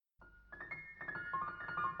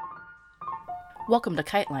Welcome to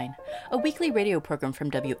KiteLine, a weekly radio program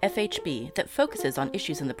from WFHB that focuses on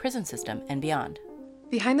issues in the prison system and beyond.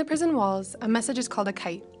 Behind the prison walls, a message is called a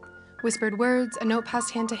kite. Whispered words, a note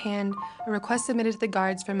passed hand to hand, a request submitted to the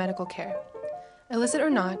guards for medical care. Illicit or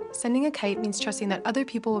not, sending a kite means trusting that other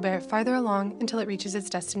people will bear it farther along until it reaches its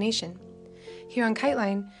destination. Here on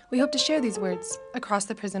KiteLine, we hope to share these words across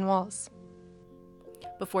the prison walls.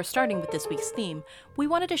 Before starting with this week's theme, we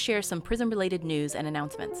wanted to share some prison-related news and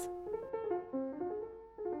announcements.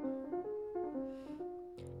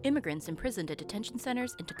 Immigrants imprisoned at detention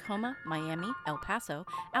centers in Tacoma, Miami, El Paso,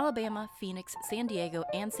 Alabama, Phoenix, San Diego,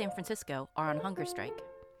 and San Francisco are on hunger strike.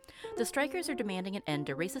 The strikers are demanding an end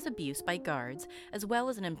to racist abuse by guards, as well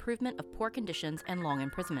as an improvement of poor conditions and long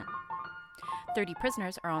imprisonment. 30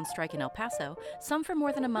 prisoners are on strike in El Paso, some for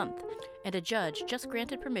more than a month, and a judge just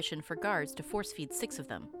granted permission for guards to force-feed 6 of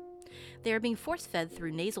them. They are being force-fed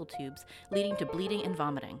through nasal tubes, leading to bleeding and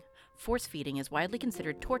vomiting. Force-feeding is widely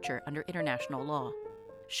considered torture under international law.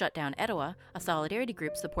 Shut Down Etowah, a solidarity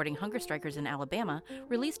group supporting hunger strikers in Alabama,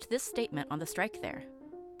 released this statement on the strike there.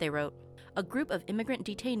 They wrote, "A group of immigrant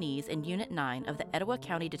detainees in Unit 9 of the Etowah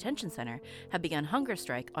County Detention Center have begun hunger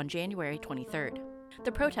strike on January 23rd.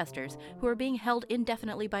 The protesters, who are being held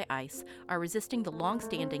indefinitely by ICE, are resisting the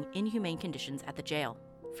long-standing, inhumane conditions at the jail.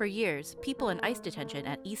 For years, people in ICE detention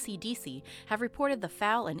at ECDC have reported the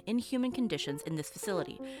foul and inhuman conditions in this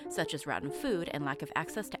facility, such as rotten food and lack of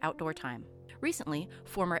access to outdoor time. Recently,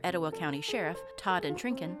 former Etowah County Sheriff Todd and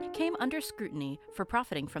Trinken came under scrutiny for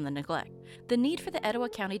profiting from the neglect. The need for the Etowah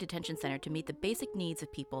County Detention Center to meet the basic needs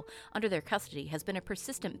of people under their custody has been a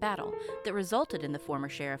persistent battle that resulted in the former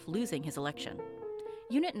sheriff losing his election.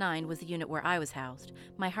 Unit 9 was the unit where I was housed.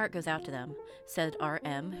 My heart goes out to them," said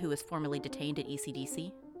RM, who was formerly detained at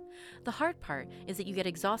ECDC. "The hard part is that you get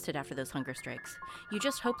exhausted after those hunger strikes. You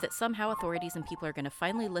just hope that somehow authorities and people are going to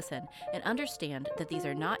finally listen and understand that these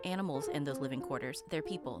are not animals in those living quarters, they're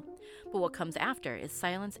people. But what comes after is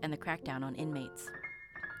silence and the crackdown on inmates."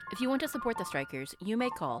 If you want to support the strikers, you may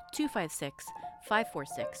call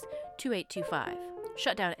 256-546-2825.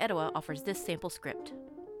 Shutdown Etowah offers this sample script.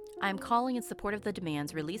 "I am calling in support of the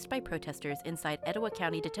demands released by protesters inside Etowah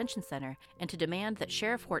County Detention Center and to demand that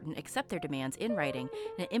Sheriff Horton accept their demands in writing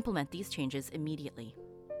and implement these changes immediately."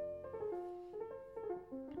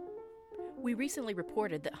 We recently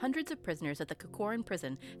reported that hundreds of prisoners at the Corcoran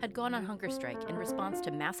prison had gone on hunger strike in response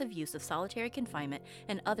to massive use of solitary confinement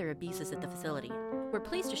and other abuses at the facility. We're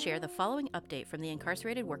pleased to share the following update from the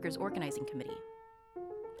Incarcerated Workers Organizing Committee.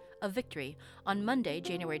 A victory. On Monday,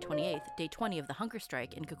 January 28th, day 20 of the hunger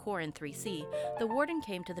strike in Corcoran 3C, the warden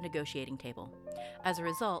came to the negotiating table. As a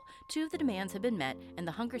result, 2 of the demands have been met and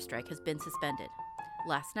the hunger strike has been suspended.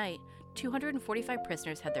 Last night, 245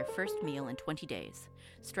 prisoners had their first meal in 20 days.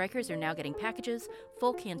 Strikers are now getting packages,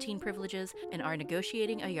 full canteen privileges, and are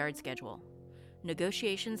negotiating a yard schedule.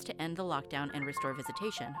 Negotiations to end the lockdown and restore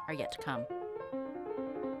visitation are yet to come.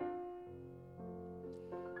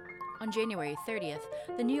 On January 30th,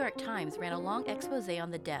 the New York Times ran a long expose on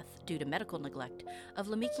the death, due to medical neglect, of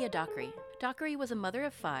Lamikia Dockery. Dockery was a mother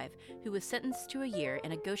of 5 who was sentenced to a year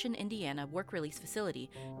in a Goshen, Indiana work-release facility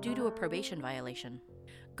due to a probation violation.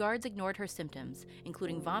 Guards ignored her symptoms,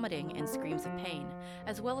 including vomiting and screams of pain,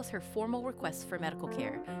 as well as her formal requests for medical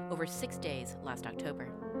care, over 6 days last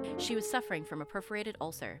October. She was suffering from a perforated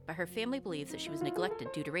ulcer, but her family believes that she was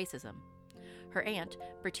neglected due to racism. Her aunt,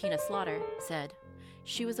 Bertina Slaughter, said,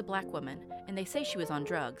 "She was a black woman, and they say she was on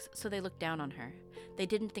drugs, so they looked down on her. They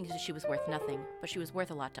didn't think that she was worth nothing, but she was worth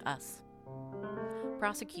a lot to us."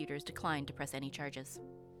 Prosecutors declined to press any charges.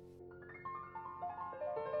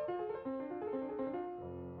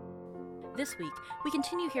 This week, we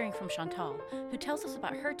continue hearing from Chantal, who tells us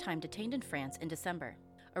about her time detained in France in December.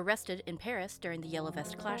 Arrested in Paris during the Yellow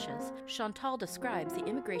Vest clashes, Chantal describes the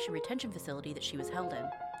immigration retention facility that she was held in.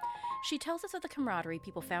 She tells us of the camaraderie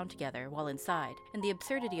people found together while inside, and the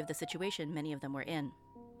absurdity of the situation many of them were in.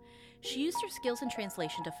 She used her skills in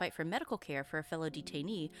translation to fight for medical care for a fellow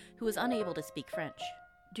detainee who was unable to speak French.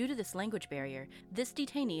 Due to this language barrier, this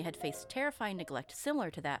detainee had faced terrifying neglect similar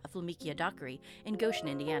to that of Lamikia Dockery in Goshen,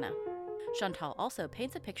 Indiana. Chantal also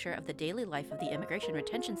paints a picture of the daily life of the Immigration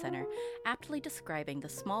Retention Center, aptly describing the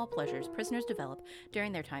small pleasures prisoners develop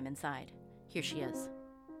during their time inside. Here she is.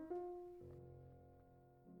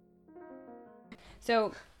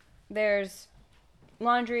 So there's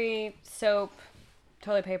laundry, soap,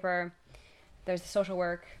 toilet paper, there's the social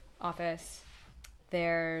work office,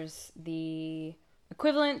 there's the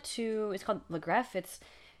equivalent to, it's called Le Greffe, it's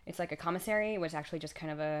like a commissary, which is actually just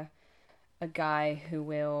kind of a guy who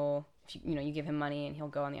will, you give him money and he'll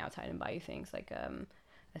go on the outside and buy you things like a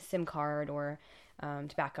SIM card or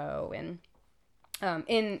tobacco and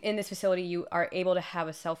In this facility, you are able to have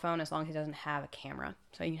a cell phone as long as it doesn't have a camera.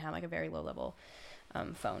 So you can have like a very low level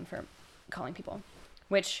phone for calling people,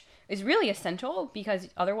 which is really essential because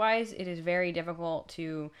otherwise it is very difficult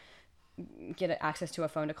to get access to a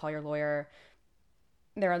phone to call your lawyer.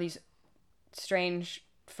 There are these strange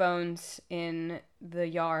phones in the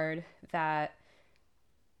yard that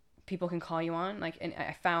people can call you on. Like, and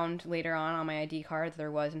I found later on my ID card that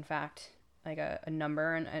there was in fact like a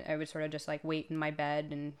number, and I would sort of just like wait in my bed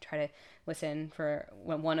and try to listen for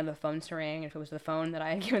when one of the phones to ring. If it was the phone that I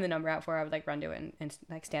had given the number out for, I would like run to it and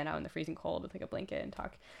like stand out in the freezing cold with like a blanket and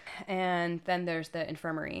talk. And then there's the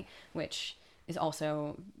infirmary, which is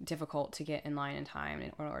also difficult to get in line in time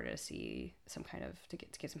in order to see some kind of to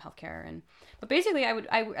get some healthcare. But basically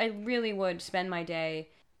I really would spend my day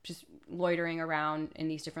just loitering around in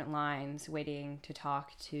these different lines, waiting to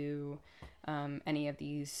talk to any of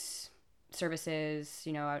these services.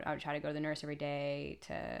 You know, I would try to go to the nurse every day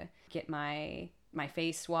to get my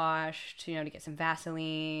face washed, you know, to get some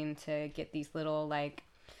Vaseline, to get these little, like,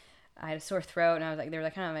 I had a sore throat, and I was like, they were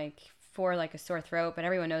like kind of like for like a sore throat, but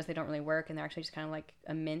everyone knows they don't really work, and they're actually just kind of like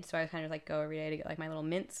a mint. So I kind of like go every day to get like my little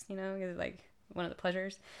mints, you know, because it's like one of the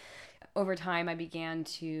pleasures. Over time, I began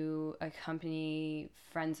to accompany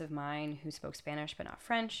friends of mine who spoke Spanish but not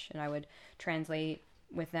French, and I would translate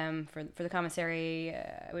with them for the commissary.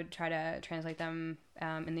 I would try to translate them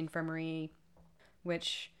in the infirmary,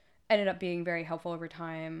 which ended up being very helpful over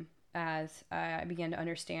time as I began to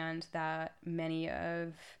understand that many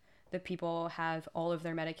of the people have all of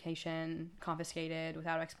their medication confiscated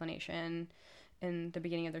without explanation in the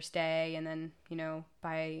beginning of their stay, and then, you know,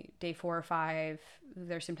 by day 4 or 5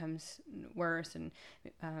 their symptoms worse. And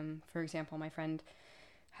for example, my friend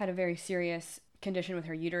had a very serious condition with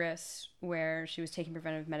her uterus where she was taking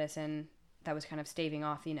preventive medicine that was kind of staving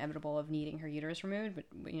off the inevitable of needing her uterus removed,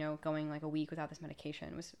 but, you know, going like a week without this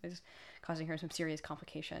medication was causing her some serious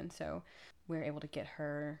complications. So we were able to get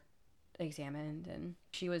her examined, and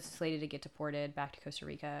she was slated to get deported back to Costa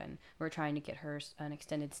Rica, and we were trying to get her an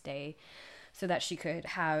extended stay so that she could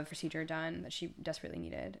have a procedure done that she desperately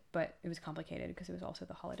needed, but it was complicated because it was also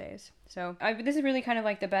the holidays. So this is really kind of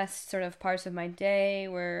like the best sort of parts of my day,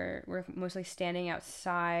 where we're mostly standing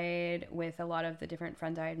outside with a lot of the different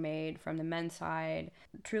friends I had made from the men's side,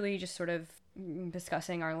 truly just sort of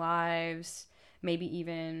discussing our lives, maybe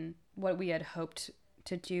even what we had hoped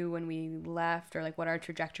to do when we left, or like what our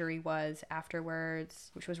trajectory was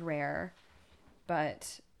afterwards, which was rare.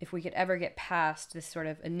 But if we could ever get past this sort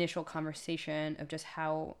of initial conversation of just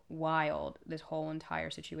how wild this whole entire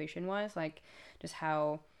situation was, like just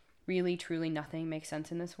how really truly nothing makes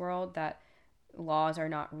sense in this world, that laws are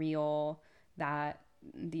not real, that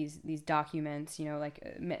these documents, you know,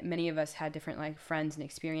 like many of us had different like friends and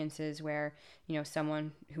experiences where, you know,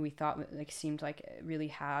 someone who we thought like seemed like really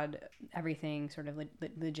had everything sort of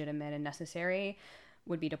legitimate and necessary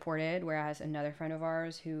would be deported, whereas another friend of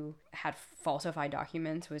ours who had falsified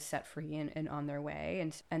documents was set free and on their way.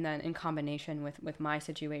 And then in combination with my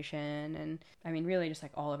situation, and I mean really just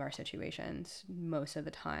like all of our situations, most of the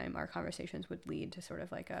time our conversations would lead to sort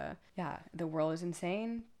of like the world is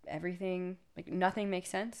insane, everything, like nothing makes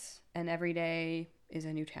sense, and every day is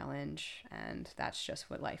a new challenge, and that's just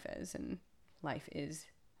what life is, and life is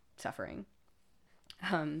suffering.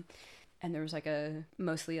 And there was like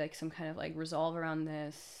mostly like some kind of like resolve around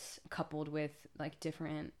this, coupled with like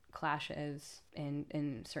different clashes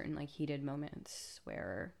in certain like heated moments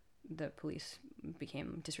where the police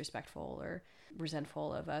became disrespectful or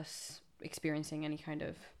resentful of us experiencing any kind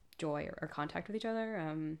of joy or contact with each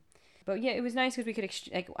other. But yeah, it was nice because we could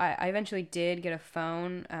I eventually did get a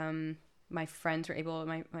phone. My friends were able,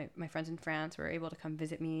 my friends in France were able to come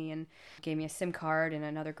visit me and gave me a SIM card, and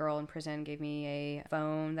another girl in prison gave me a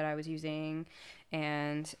phone that I was using.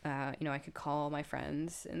 And, you know, I could call my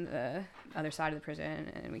friends in the other side of the prison,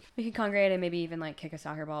 and we could congregate and maybe even like kick a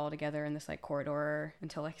soccer ball together in this like corridor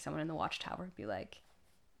until like someone in the watchtower would be like,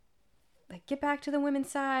 get back to the women's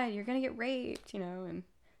side, you're going to get raped, you know, and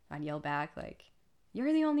I'd yell back like,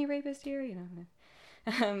 you're the only rapist here, you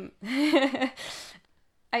know.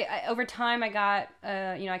 I over time I got,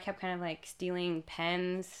 you know, I kept kind of like stealing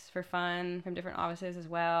pens for fun from different offices as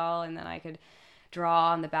well. And then I could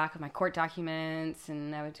draw on the back of my court documents,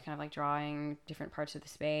 and I would kind of like drawing different parts of the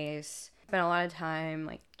space. Spent a lot of time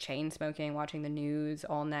like chain smoking, watching the news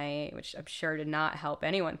all night, which I'm sure did not help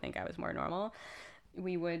anyone think I was more normal.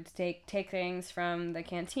 We would take things from the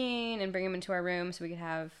canteen and bring them into our room so we could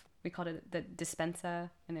have, we called it the dispensa,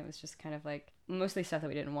 and it was just kind of like mostly stuff that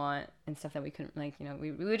we didn't want and stuff that we couldn't, like, you know,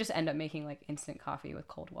 we would just end up making like instant coffee with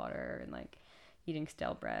cold water and like eating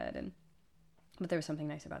stale bread, but there was something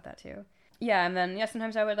nice about that too. yeah, and then, yeah,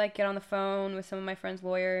 sometimes I would, like, get on the phone with some of my friends'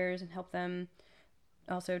 lawyers and help them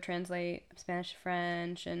also translate Spanish to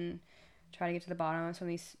French and try to get to the bottom of some of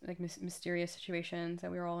these, like, mysterious situations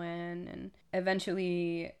that we were all in. And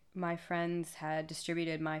eventually my friends had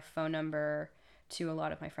distributed my phone number to a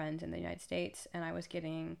lot of my friends in the United States, and I was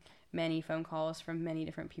getting many phone calls from many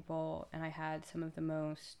different people, and I had some of the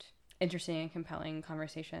most interesting and compelling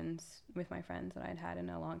conversations with my friends that I'd had in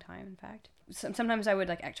a long time, in fact. Sometimes I would,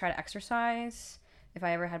 like, try to exercise if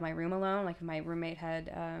I ever had my room alone, like if my roommate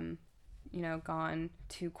had gone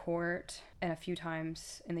to court, and a few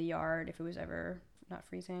times in the yard if it was ever not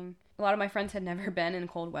freezing. A lot of my friends had never been in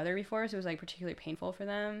cold weather before, so it was, like, particularly painful for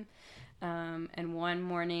them. And one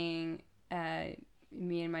morning,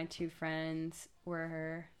 me and my two friends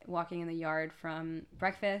were walking in the yard from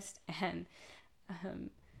breakfast, and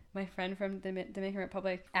my friend from the Dominican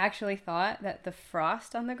Republic actually thought that the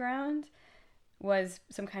frost on the ground was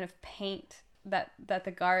some kind of paint that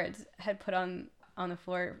the guards had put on the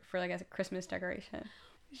floor for, like, as a Christmas decoration.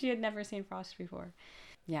 She had never seen frost before.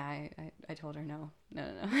 Yeah, I told her no.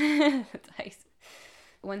 That's ice.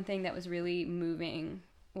 One thing that was really moving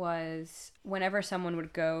was whenever someone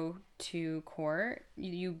would go to court,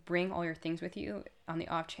 you bring all your things with you on the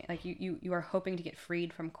off chance, like you are hoping to get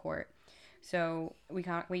freed from court. So we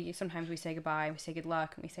sometimes we say goodbye, we say good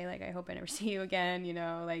luck, and we say, like, I hope I never see you again,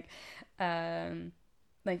 like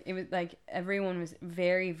it was like everyone was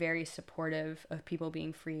very, very supportive of people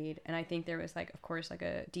being freed. And I think there was, like, of course, like,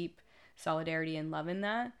 a deep solidarity and love in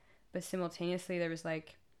that, but simultaneously there was,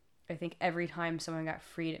 like, I think every time someone got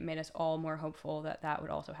freed, it made us all more hopeful that that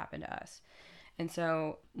would also happen to us. And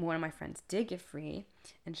so one of my friends did get free,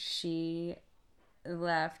 and she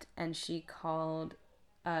left, and she called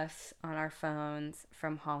us on our phones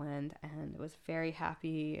from Holland, and was very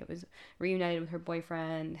happy. It was reunited with her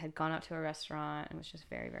boyfriend, had gone out to a restaurant, and was just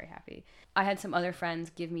very, very happy. I had some other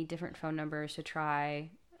friends give me different phone numbers to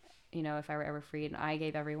try, if I were ever freed, and I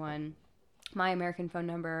gave everyone my American phone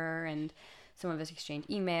number, and some of us exchanged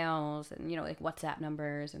emails and, like, WhatsApp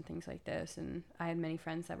numbers and things like this. And I had many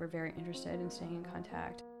friends that were very interested in staying in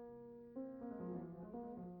contact.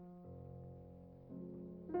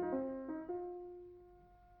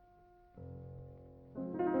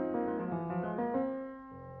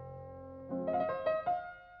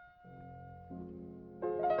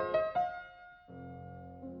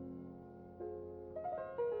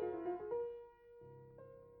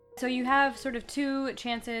 So you have sort of two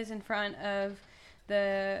chances in front of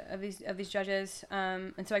these judges,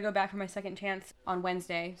 and so I go back for my second chance on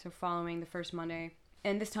Wednesday, so following the first Monday,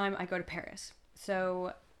 and this time I go to Paris.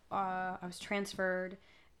 So I was transferred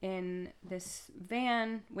in this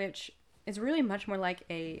van, which is really much more like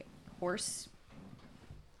a horse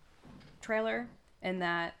trailer, in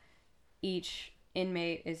that each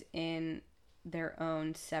inmate is in their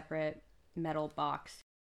own separate metal box.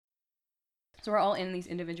 So we're all in these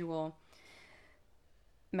individual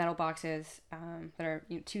metal boxes that are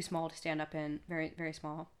too small to stand up in, very, very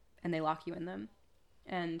small, and they lock you in them.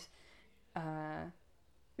 And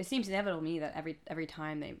it seems inevitable to me that every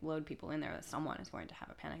time they load people in there, that someone is going to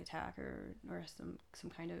have a panic attack or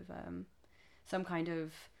some kind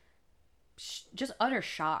of just utter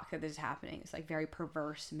shock that this is happening. It's, like, very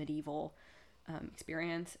perverse medieval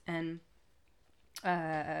experience. And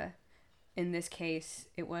in this case,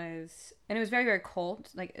 it was very, very cold,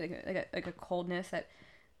 like a coldness that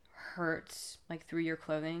hurts, like, through your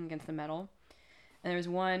clothing against the metal. And there was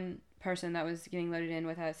one person that was getting loaded in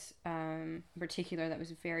with us, in particular, that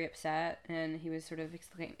was very upset, and he was sort of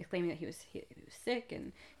exclaiming that he was sick,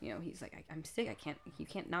 and he's like, I'm sick, you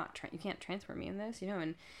can't transfer me in this,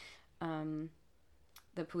 and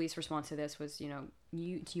the police response to this was,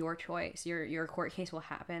 it's your choice. Your court case will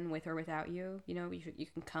happen with or without you. You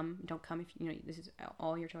can come, don't come, if this is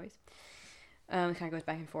all your choice. It kind of goes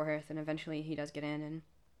back and forth, and eventually he does get in, and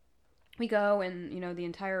we go, and the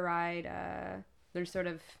entire ride, there's sort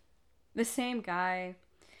of the same guy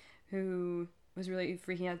who was really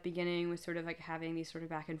freaking out at the beginning, was sort of, like, having these sort of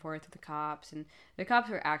back and forth with the cops, and the cops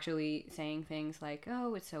were actually saying things like,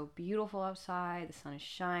 oh, it's so beautiful outside, the sun is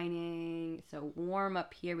shining, it's so warm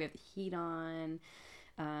up here, we have the heat on,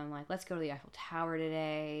 like, let's go to the Eiffel Tower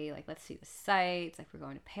today, like, let's see the sights, like, we're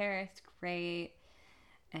going to Paris, it's great.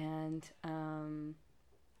 And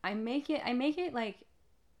I make it like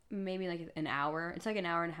maybe like an hour. It's like an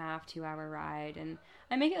hour and a half, 2-hour ride, and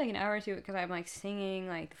I make it like an hour or two because I'm, like, singing,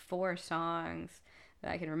 like, 4 songs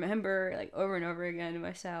that I can remember, like, over and over again to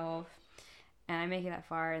myself, and I make it that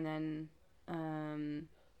far. And then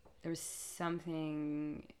there was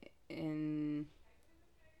something in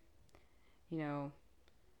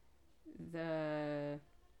the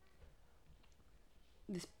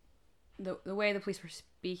the way the police were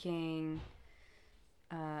speaking,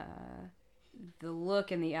 the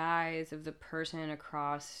look in the eyes of the person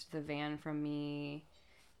across the van from me,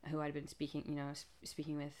 who I'd been speaking with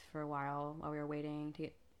for a while we were waiting to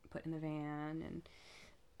get put in the van,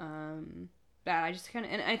 and that I just kind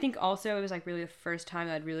of, and I think also it was like really the first time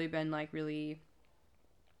that I'd really been like really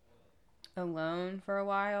alone for a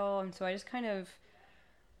while, and so I just kind of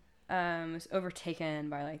was overtaken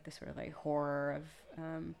by like the sort of like horror of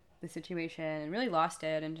the situation, and really lost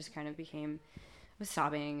it, and just kind of was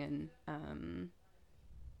sobbing, and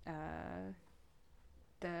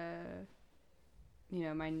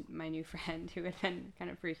my new friend who had been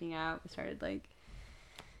kind of freaking out started like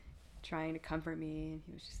trying to comfort me, and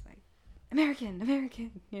he was just like, American, like,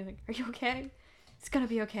 are you okay? It's gonna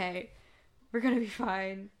be okay. We're gonna be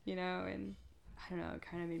fine, and I don't know, it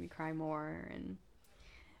kind of made me cry more, and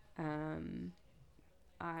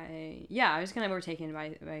I was kind of overtaken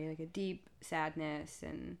by like a deep sadness,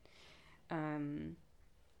 and I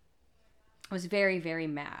was very, very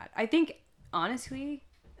mad. I think honestly,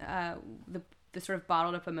 the sort of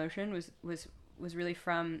bottled up emotion was really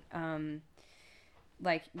from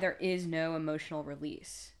like there is no emotional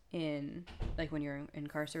release in like when you're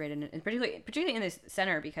incarcerated, and particularly in this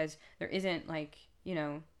center, because there isn't like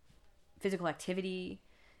physical activity.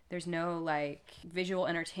 There's no like visual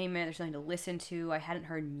entertainment. There's nothing to listen to. I hadn't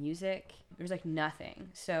heard music. There was like nothing.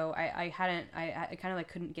 So I kind of like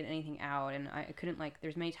couldn't get anything out, and I couldn't like.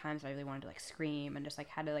 There's many times I really wanted to like scream, and just like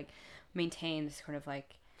had to like maintain this sort of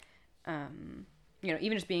like, even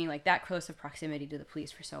just being like that close of proximity to the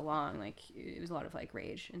police for so long, like it was a lot of like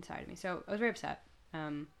rage inside of me. So I was very upset.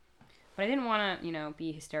 But I didn't want to,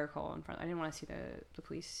 be hysterical in front. I didn't want to see the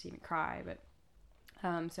police see me cry. But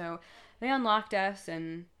so they unlocked us,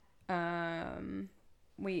 and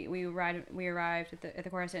we arrived at the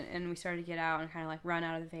courthouse, and we started to get out and kind of like run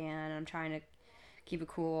out of the van. And I'm trying to keep it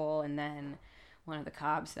cool, and then one of the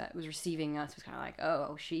cops that was receiving us was kind of like,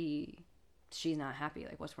 "Oh, she's not happy.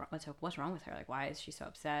 Like, what's wrong with her? Like, why is she so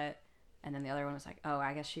upset?" And then the other one was like, "Oh,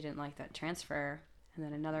 I guess she didn't like that transfer." And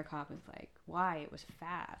then another cop was like, "Why? It was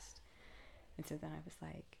fast." And so then I was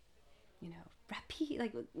like, repeat,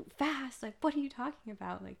 like, fast. Like, what are you talking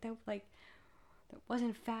about? Like, that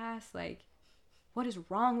wasn't fast. Like, what is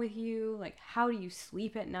wrong with you? Like, how do you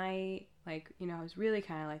sleep at night? Like, I was really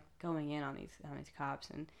kind of like going in on these cops.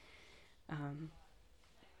 And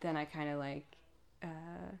then I kind of like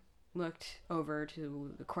looked over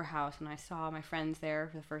to the courthouse, and I saw my friends there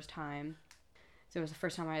for the first time. So it was the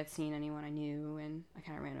first time I had seen anyone I knew, and I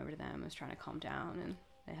kind of ran over to them. I was trying to calm down, and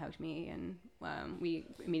they hugged me, and I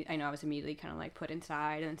was immediately kind of like put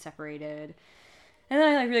inside and separated. And then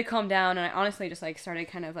I like really calmed down, and I honestly just like started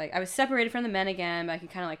kind of like, I was separated from the men again, but I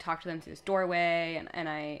could kind of like talk to them through this doorway, and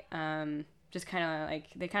I just kind of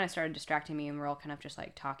like, they kind of started distracting me, and we're all kind of just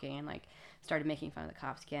like talking, and like started making fun of the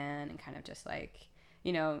cops again, and kind of just like,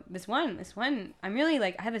 this one, I'm really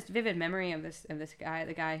like, I have this vivid memory of this guy,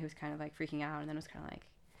 the guy who was kind of like freaking out, and then was kind of like,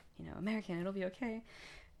 American, it'll be okay.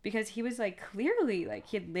 Because he was like clearly like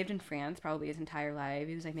he had lived in France probably his entire life.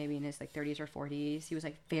 He was like maybe in his like 30s or 40s. He was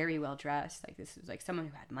like very well dressed. Like this was like someone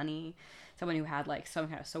who had money, someone who had like some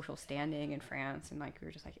kind of social standing in France, and like we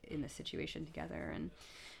were just like in this situation together. And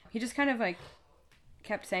he just kind of like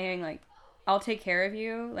kept saying like, "I'll take care of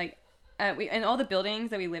you." Like and all the buildings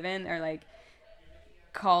that we live in are like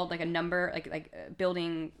called like a number, like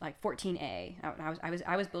building like 14A.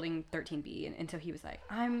 I was building 13B, and so he was like,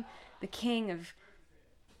 "I'm the king of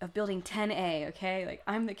building 10A, okay? Like,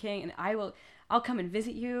 I'm the king, and I'll come and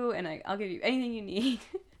visit you, and I'll give you anything you need."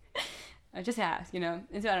 I just ask, And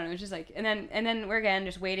so I don't know, it's just like, and then we're again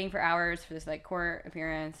just waiting for hours for this like court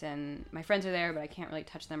appearance, and my friends are there, but I can't really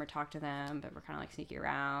touch them or talk to them, but we're kind of like sneaking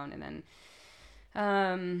around, and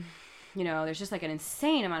then, there's just like an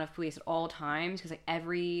insane amount of police at all times, because like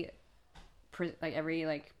every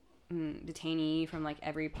detainee from like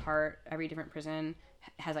every different prison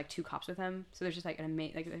has like 2 cops with them. So there's just like an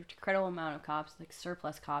incredible amount of cops, like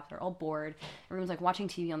surplus cops. They're all bored. Everyone's like watching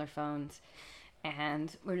TV on their phones,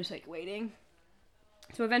 and we're just like waiting.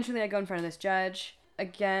 So eventually I go in front of this judge.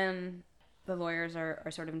 Again, the lawyers are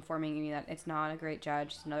sort of informing me that it's not a great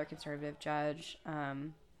judge. It's another conservative judge.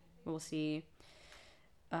 We'll see.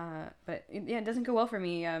 But it doesn't go well for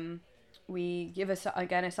me. We give a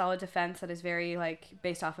solid defense that is very like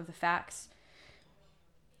based off of the facts.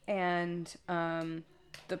 And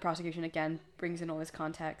the prosecution again brings in all this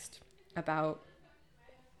context about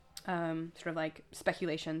sort of like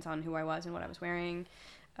speculations on who I was and what I was wearing,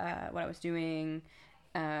 what I was doing,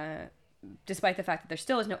 despite the fact that there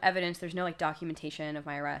still is no evidence. There's no like documentation of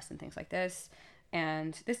my arrest and things like this.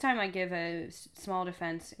 And this time I give a small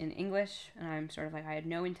defense in English, and I'm sort of like, I had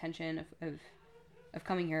no intention of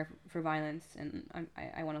coming here for violence, and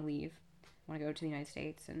I want to leave. I want to go to the United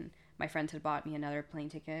States, and my friends had bought me another plane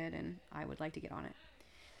ticket, and I would like to get on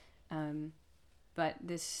it. But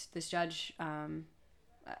this judge,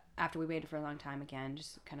 after we waited for a long time again,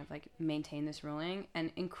 just kind of like maintained this ruling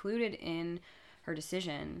and included in her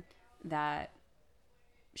decision that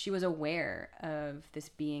she was aware of this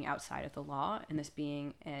being outside of the law and this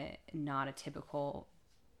being not a typical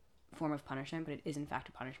form of punishment, but it is in fact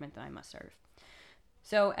a punishment that I must serve.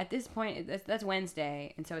 So at this point, that's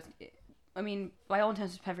Wednesday, and so by all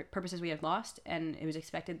intents and purposes, we had lost, and it was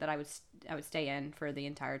expected that I would stay in for the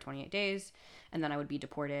entire 28 days, and then I would be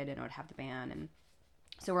deported, and I would have the ban, and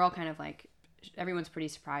so we're all kind of like, everyone's pretty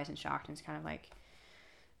surprised and shocked, and it's kind of like,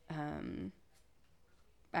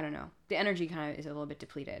 I don't know, the energy kind of is a little bit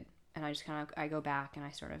depleted, and I go back and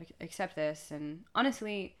I sort of accept this, and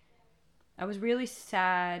honestly, I was really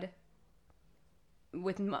sad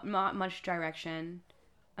with not much direction.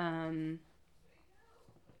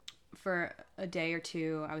 For a day or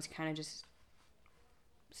two, I was kind of just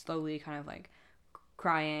slowly kind of like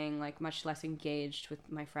crying, like much less engaged with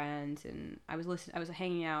my friends, and I was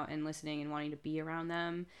hanging out and listening and wanting to be around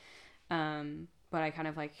them, but I kind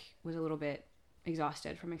of like was a little bit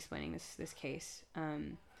exhausted from explaining this case,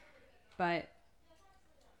 but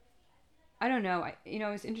I don't know, it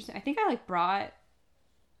was interesting. I think I brought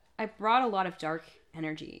a lot of dark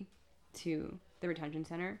energy to the detention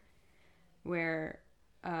center, where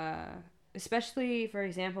especially, for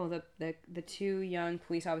example, the two young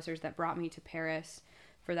police officers that brought me to Paris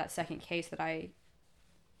for that second case that I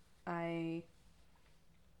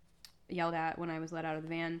yelled at when I was let out of the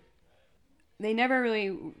van, they never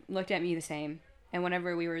really looked at me the same. And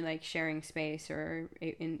whenever we were like sharing space or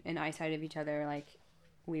in eyesight of each other, like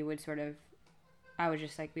we would sort of, I was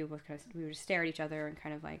just like, we would just stare at each other and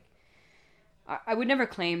kind of like, I would never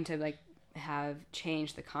claim to like have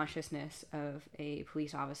changed the consciousness of a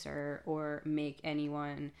police officer or make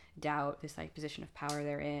anyone doubt this like position of power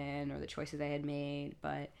they're in or the choices they had made,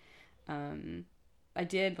 but I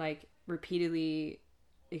did like repeatedly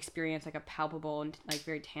experience like a palpable and like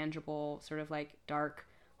very tangible sort of like dark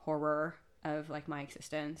horror of like my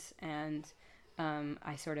existence, and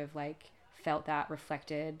I sort of like felt that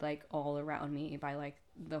reflected like all around me by like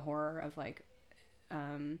the horror of like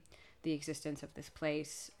the existence of this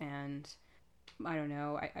place. And I don't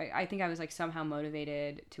know, I think I was like somehow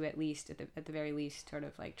motivated to at least at the very least sort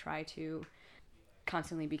of like try to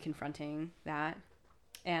constantly be confronting that.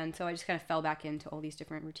 And so I just kind of fell back into all these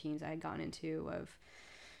different routines I had gone into of,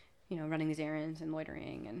 running these errands and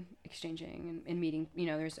loitering and exchanging and meeting.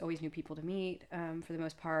 There's always new people to meet for the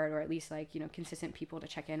most part, or at least like, consistent people to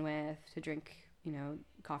check in with, to drink,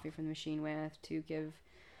 coffee from the machine with, to give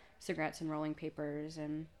cigarettes and rolling papers.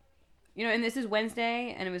 And, and this is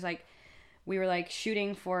Wednesday, and it was like, we were like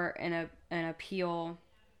shooting for an appeal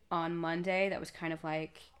on Monday that was kind of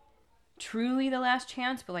like truly the last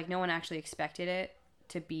chance, but like no one actually expected it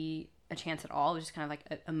to be a chance at all. It was just kind of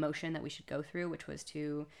like a motion that we should go through, which was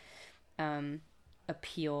to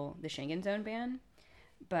appeal the Schengen zone ban.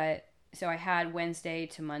 But so I had Wednesday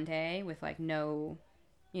to Monday with like no,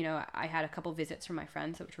 I had a couple visits from my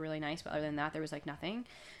friends, which were really nice, but other than that, there was like nothing.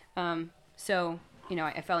 So,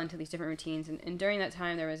 I fell into these different routines, and during that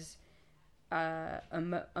time there was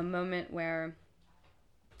a moment where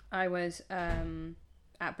I was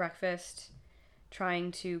at breakfast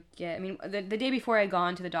trying to get, the day before I had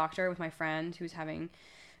gone to the doctor with my friend who was having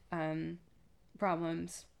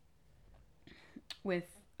problems with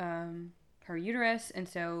her uterus, and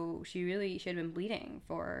so she had been bleeding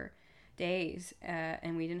for days,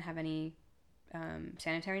 and we didn't have any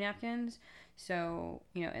sanitary napkins, so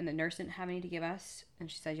and the nurse didn't have any to give us,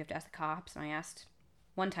 and she said you have to ask the cops, and I asked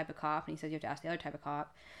one type of cop, and he said you have to ask the other type of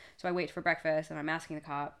cop. So I wait for breakfast, and I'm asking the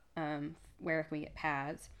cop, where can we get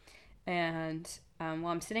pads? And while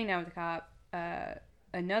I'm sitting down with the cop,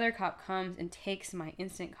 another cop comes and takes my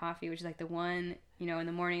instant coffee, which is like the one, in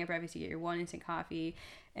the morning at breakfast, you get your one instant coffee,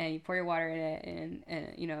 and you pour your water in it,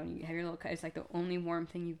 and you have your little, it's like the only warm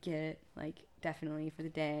thing you get, like, definitely for the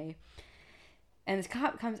day. And this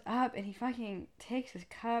cop comes up, and he fucking takes his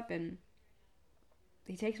cup, and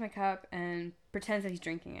he takes my cup and pretends that he's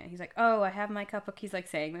drinking it. He's like, oh, I have my cup of, he's like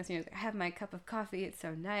saying this, and he's like, I have my cup of coffee, it's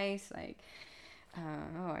so nice, like,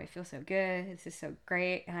 oh, I feel so good, this is so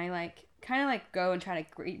great. And I like kind of like go and try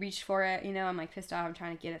to reach for it, I'm like pissed off, I'm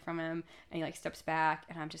trying to get it from him, and he like steps back,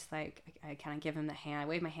 and I'm just like, I kind of give him the hand, I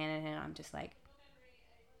wave my hand at him, and I'm just like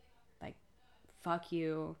fuck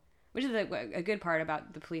you, which is a good part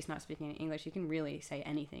about the police not speaking English. You can really say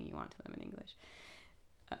anything you want to them in English.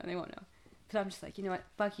 They won't know. So I'm just like, you know what?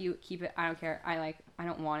 Fuck you. Keep it. I don't care. I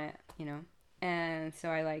don't want it, you know? And so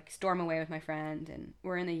I like storm away with my friend, and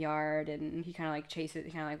we're in the yard, and he kind of like chases,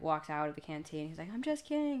 he kind of like walks out of the canteen. He's like, I'm just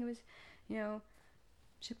kidding. It was, you know,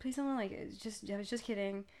 please don't like, I was just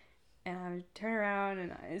kidding. And I would turn around,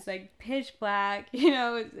 and it's like pitch black, you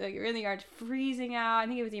know, it's like we're in the yard, freezing out. I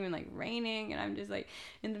think it was even like raining, and I'm just like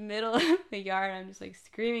in the middle of the yard. I'm just like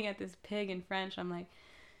screaming at this pig in French. I'm like,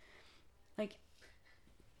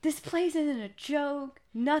 this place isn't a joke.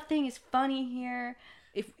 Nothing is funny here.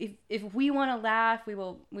 If we want to laugh, we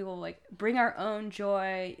will like bring our own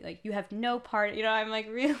joy. Like, you have no part, you know. I'm like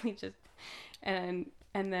really just, and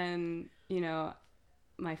then, you know,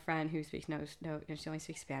 my friend who speaks she only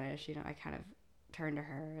speaks Spanish, you know, I kind of turn to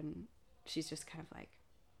her, and she's just kind of like,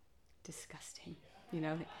 disgusting, you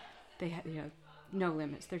know. They have, you know, no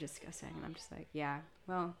limits. They're disgusting, and I'm just like, yeah,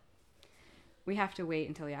 well, we have to wait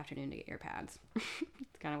until the afternoon to get your pads.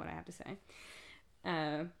 It's kind of what I have to say.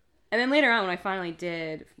 And then later on, when I finally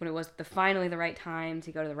did, when it was finally the right time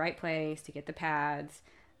to go to the right place to get the pads,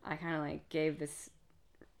 I kind of like gave this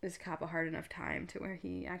cop a hard enough time to where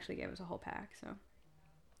he actually gave us a whole pack. So,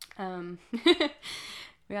 we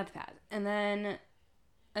got the pads. And then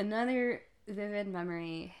another vivid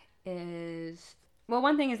memory is, well,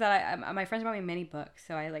 one thing is that my friends brought me many books,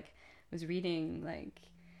 so I like was reading like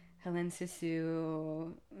Hélène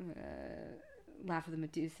Cixous, Laugh of the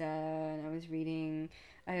Medusa, and I was reading,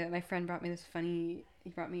 my friend brought me he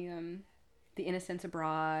brought me The Innocents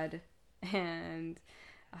Abroad, and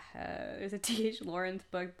there's a T.H. Lawrence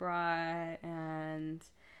book brought, and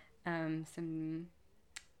some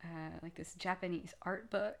like this Japanese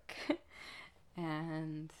art book,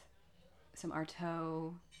 and some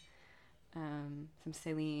Artaud, some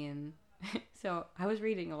Céline. So I was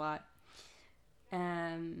reading a lot.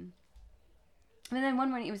 And then one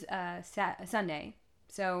morning, it was Sunday.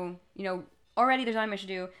 So, you know, already there's not much to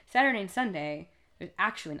do. Saturday and Sunday, there's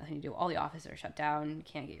actually nothing to do. All the offices are shut down. You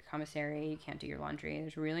can't get your commissary. You can't do your laundry.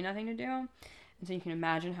 There's really nothing to do. And so you can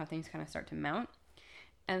imagine how things kind of start to mount.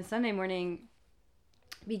 And Sunday morning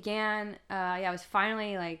began, it was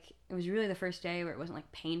finally like, it was really the first day where it wasn't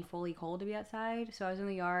like painfully cold to be outside. So I was in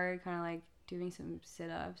the yard kind of like doing some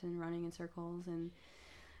sit-ups and running in circles, and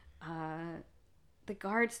the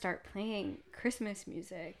guards start playing Christmas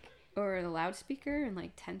music over the loudspeaker in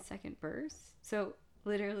like 10-second bursts. So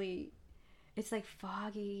literally, it's like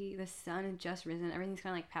foggy, the sun had just risen, everything's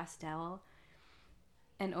kind of like pastel,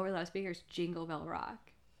 and over the loudspeakers, Jingle Bell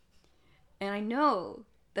Rock. And I know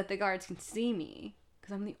that the guards can see me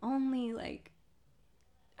because I'm the only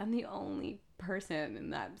person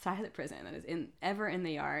in that side of the prison that is ever in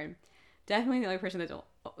the yard. Definitely the only person that's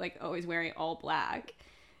like always wearing all black.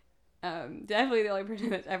 Definitely the only person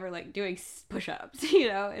that's ever like doing push-ups, you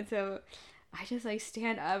know. And so I just like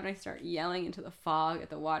stand up and I start yelling into the fog at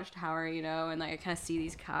the watchtower, you know, and like I kind of see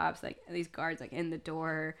these cops, like these guards, like in the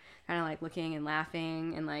door, kind of like looking and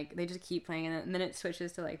laughing, and like they just keep playing, and then it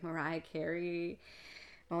switches to like Mariah Carey,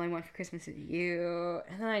 All I Want for Christmas Is You,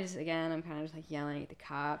 and then I'm kind of just like yelling at the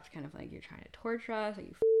cops, kind of like, you're trying to torture us, are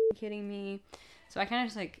you kidding me? So I kind of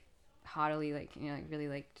just like haughtily, like, you know, like really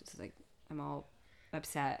like just like I'm all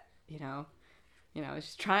upset, you know, I was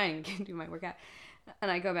just trying to do my workout.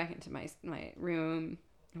 And I go back into my room,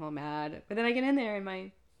 I'm all mad. But then I get in there, and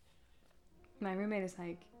my roommate is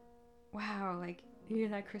like, wow, like, you hear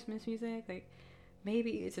that Christmas music? Like,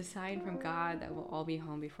 maybe it's a sign from God that we'll all be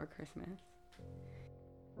home before Christmas.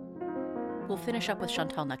 We'll finish up with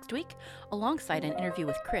Chantal next week, alongside an interview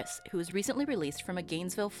with Chris, who was recently released from a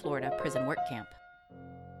Gainesville, Florida prison work camp.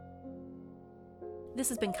 This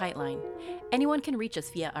has been KiteLine. Anyone can reach us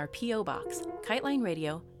via our P.O. Box, KiteLine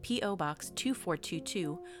Radio, P.O. Box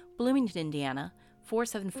 2422, Bloomington, Indiana,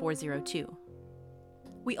 47402.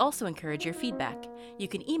 We also encourage your feedback. You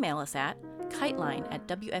can email us at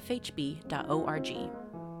kiteline@wfhb.org.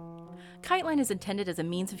 KiteLine is intended as a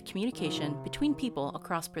means of communication between people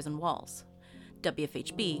across prison walls.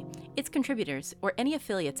 WFHB, its contributors, or any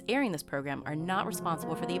affiliates airing this program are not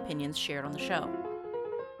responsible for the opinions shared on the show.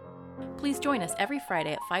 Please join us every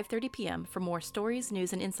Friday at 5:30 p.m. for more stories,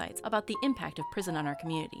 news, and insights about the impact of prison on our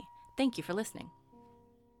community. Thank you for listening.